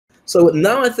So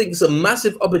now I think it's a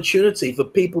massive opportunity for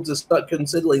people to start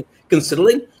considering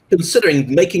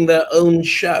making their own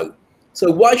show. So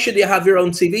why should you have your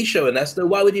own TV show, Ernesto?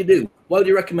 Why would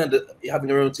you recommend having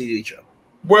your own TV show?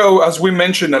 Well, as we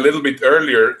mentioned a little bit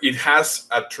earlier, it has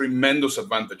a tremendous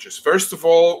advantages. First of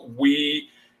all, we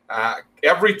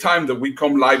every time that we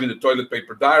come live in the Toilet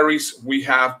Paper Diaries, we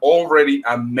have already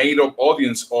a made-up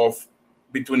audience of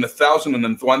between 1,000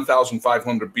 and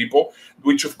 1,500 people,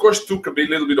 which of course took a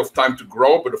little bit of time to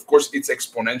grow, but of course it's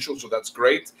exponential, so that's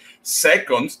great.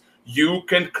 Second, you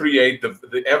can create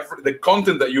the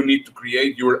content that you need to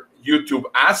create your YouTube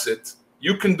asset.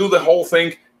 You can do the whole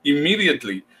thing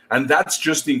immediately, and that's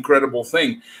just the incredible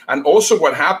thing. And also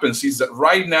what happens is that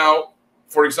right now,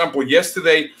 for example,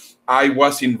 yesterday I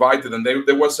was invited, and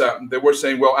they were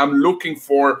saying, well, I'm looking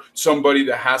for somebody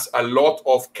that has a lot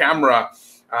of camera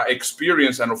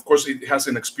experience, and of course it has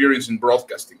an experience in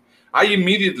broadcasting. I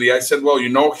said, well,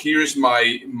 here's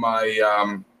my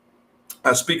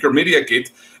speaker media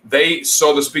kit. They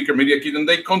saw the speaker media kit and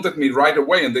they contacted me right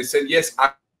away, and they said, yes,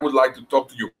 I would like to talk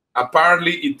to you.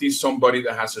 Apparently it is somebody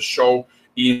that has a show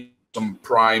in some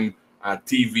prime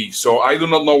TV. So I do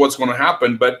not know what's going to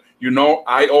happen, but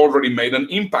I already made an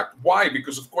impact. Why?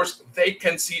 Because of course they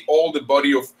can see all the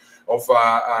body of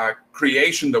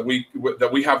creation that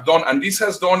we have done, and this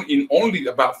has done in only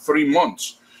about 3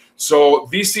 months. So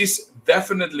this is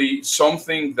definitely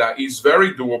something that is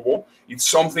very doable. It's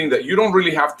something that you don't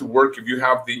really have to work if you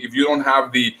don't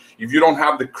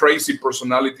have the crazy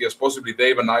personality as possibly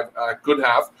Dave and I could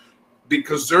have,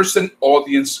 because there's an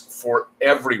audience for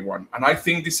everyone. And I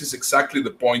think this is exactly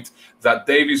the point that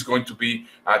Dave is going to be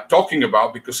talking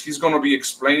about, because he's going to be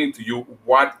explaining to you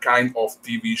what kind of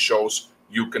TV shows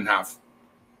you can have.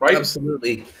 Right?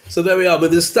 Absolutely. So there we are.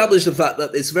 We've established the fact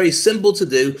that it's very simple to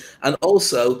do, and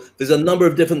also there's a number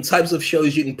of different types of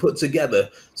shows you can put together.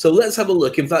 So let's have a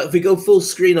look. In fact, if we go full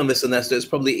screen on this, Ernesto, it's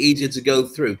probably easier to go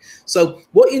through. So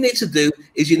what you need to do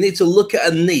is you need to look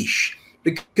at a niche,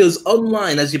 because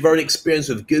online, as you've already experienced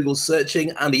with Google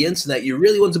searching and the internet, you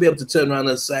really want to be able to turn around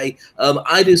and say,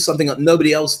 I do something that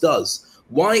nobody else does.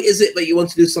 Why is it that you want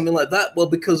to do something like that? Well,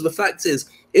 because the fact is,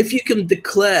 if you can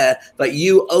declare that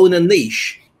you own a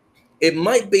niche, it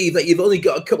might be that you've only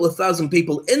got a couple of thousand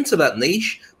people into that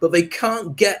niche, but they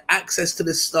can't get access to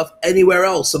this stuff anywhere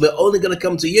else. So they're only going to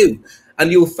come to you,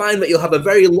 and you'll find that you'll have a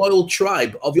very loyal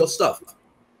tribe of your stuff.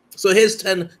 So here's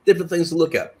 10 different things to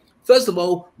look at. First of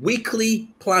all,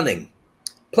 weekly planning.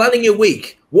 Planning your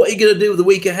week. What are you going to do with the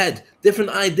week ahead?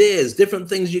 Different ideas, different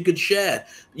things you could share.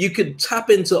 You could tap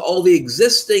into all the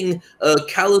existing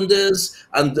calendars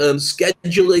and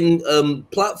scheduling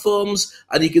platforms,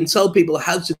 and you can tell people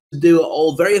how to do it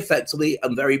all very effectively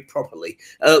and very properly.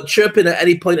 Chirp in at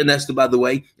any point, Ernesto, by the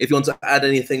way, if you want to add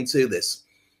anything to this.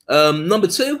 Number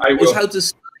 2 is how to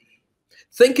study.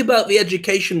 Think about the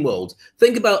education world.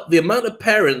 Think about the amount of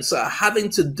parents that are having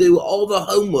to do all the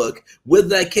homework with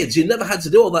their kids. You never had to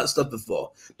do all that stuff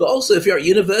before. But also, if you're at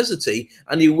university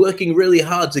and you're working really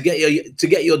hard to get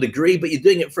your degree, but you're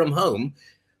doing it from home,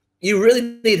 you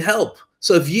really need help.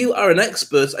 So if you are an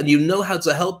expert and you know how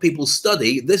to help people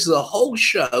study, this is a whole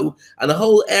show and a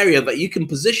whole area that you can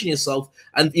position yourself,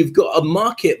 and you've got a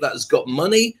market that's got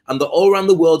money and they're all around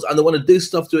the world and they want to do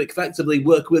stuff to effectively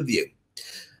work with you.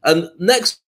 And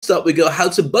next up, we go how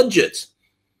to budget.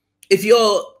 If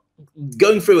you're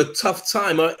going through a tough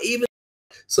time, or even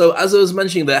so, as I was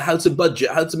mentioning there, how to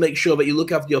budget, how to make sure that you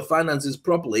look after your finances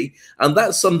properly. And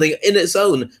that's something in its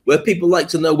own where people like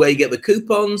to know where you get the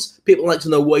coupons. People like to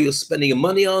know where you're spending your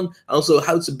money on, and also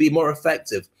how to be more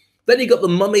effective. Then you got the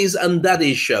Mummies and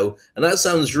Daddies show. And that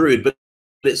sounds rude, but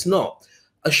it's not.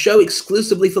 A show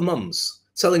exclusively for mums.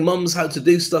 Telling mums how to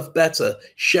do stuff better,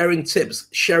 sharing tips,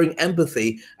 sharing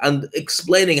empathy, and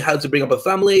explaining how to bring up a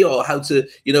family, or how to,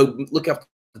 look after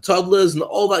the toddlers and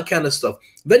all that kind of stuff.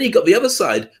 Then you got the other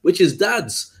side, which is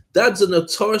dads. Dads are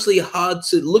notoriously hard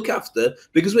to look after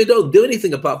because we don't do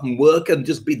anything apart from work and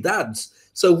just be dads.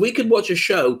 So we could watch a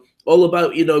show all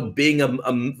about, being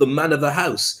the man of the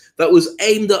house that was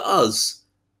aimed at us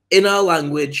in our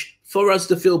language, for us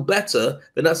to feel better.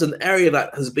 Then that's an area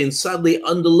that has been sadly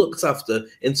underlooked after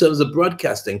in terms of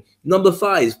broadcasting. Number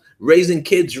 5, raising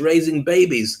kids, raising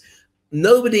babies.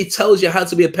 Nobody tells you how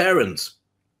to be a parent.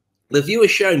 If you were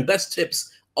sharing best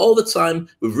tips all the time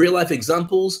with real life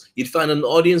examples, you'd find an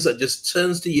audience that just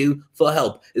turns to you for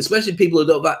help, especially people who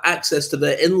don't have access to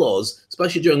their in-laws,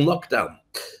 especially during lockdown.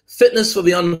 Fitness for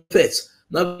the unfit.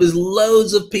 Now, there's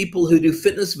loads of people who do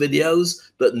fitness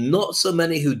videos, but not so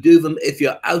many who do them if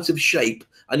you're out of shape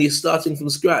and you're starting from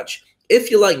scratch. if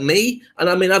you're like me, and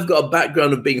I mean, I've got a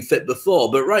background of being fit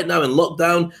before, but right now in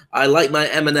lockdown, I like my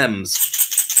M&Ms.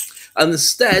 And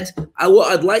instead,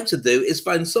 what I'd like to do is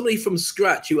find somebody from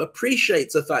scratch who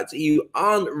appreciates the fact that you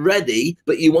aren't ready,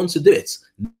 but you want to do it.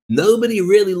 Nobody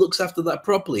really looks after that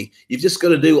properly. You've just got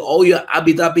to do all your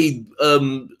abby-dabby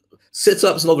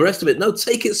sit-ups and all the rest of it. No,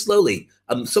 take it slowly.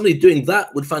 Somebody doing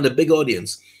that would find a big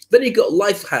audience. Then you've got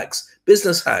life hacks,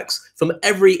 business hacks from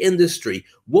every industry.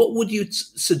 What would you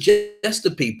suggest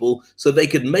to people so they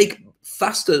could make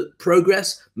faster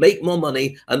progress, make more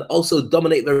money, and also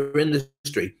dominate their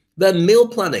industry? Then meal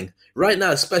planning. Right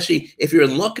now, especially if you're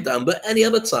in lockdown, but any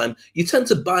other time, you tend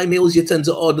to buy meals, you tend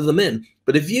to order them in.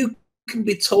 But if you can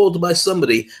be told by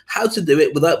somebody how to do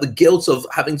it without the guilt of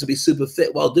having to be super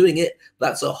fit while doing it,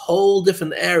 that's a whole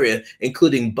different area,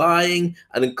 including buying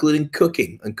and including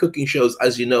cooking. And cooking shows,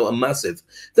 as you know, are massive.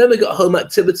 Then we've got home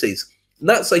activities. And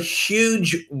that's a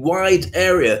huge, wide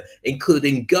area,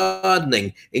 including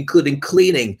gardening, including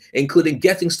cleaning, including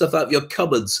getting stuff out of your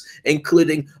cupboards,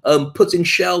 including putting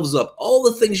shelves up, all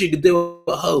the things you could do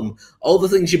at home, all the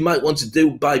things you might want to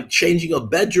do by changing your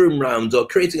bedroom round or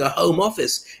creating a home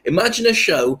office. Imagine a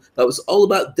show that was all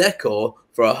about decor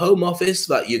for a home office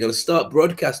that you're going to start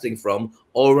broadcasting from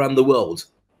all around the world.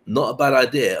 Not a bad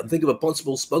idea. And think of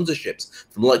possible sponsorships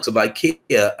from the likes of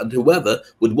IKEA and whoever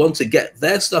would want to get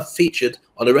their stuff featured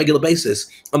on a regular basis.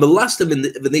 And the last of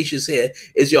the niches here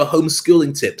is your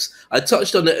homeschooling tips. I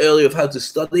touched on it earlier of how to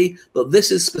study, but this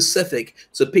is specific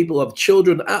to people who have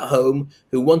children at home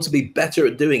who want to be better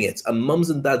at doing it. And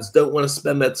mums and dads don't want to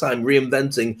spend their time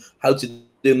reinventing how to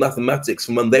do mathematics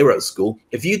from when they were at school.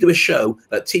 If you do a show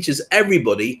that teaches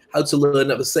everybody how to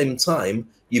learn at the same time,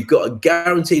 you've got a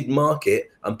guaranteed market,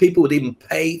 and people would even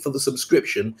pay for the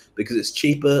subscription because it's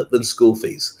cheaper than school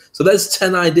fees. So there's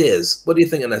 10 ideas. What do you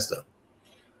think, Ernesto?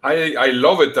 I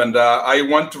love it, and I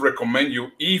want to recommend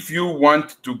you, if you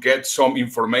want to get some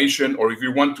information, or if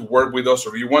you want to work with us,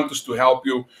 or you want us to help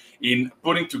you in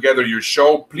putting together your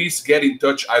show, please get in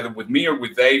touch either with me or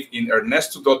with Dave in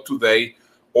ernesto.today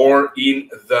or in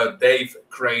the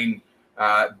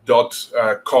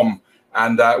davecrane.com.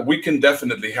 And we can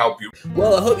definitely help you.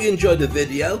 Well, I hope you enjoyed the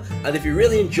video, and if you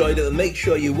really enjoyed it, then make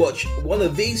sure you watch one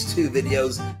of these two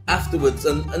videos afterwards.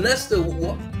 And Ernesto,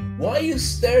 why are you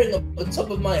staring up the top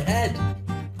of my head?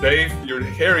 Dave, your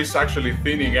hair is actually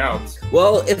thinning out.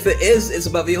 Well, if it is, it's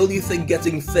about the only thing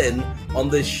getting thin on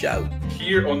this show.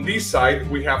 Here on this side,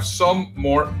 we have some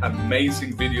more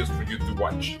amazing videos for you to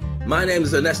watch. My name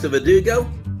is Ernesto Verdugo.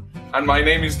 And my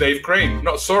name is Dave Crane.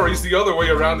 No, sorry, it's the other way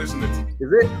around, isn't it?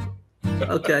 Is it?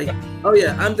 Okay. Oh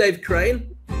yeah, I'm Dave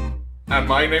Crane. And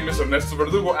my name is Ernesto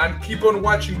Verdugo. And keep on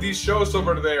watching these shows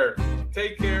over there.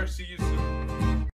 Take care. See you soon.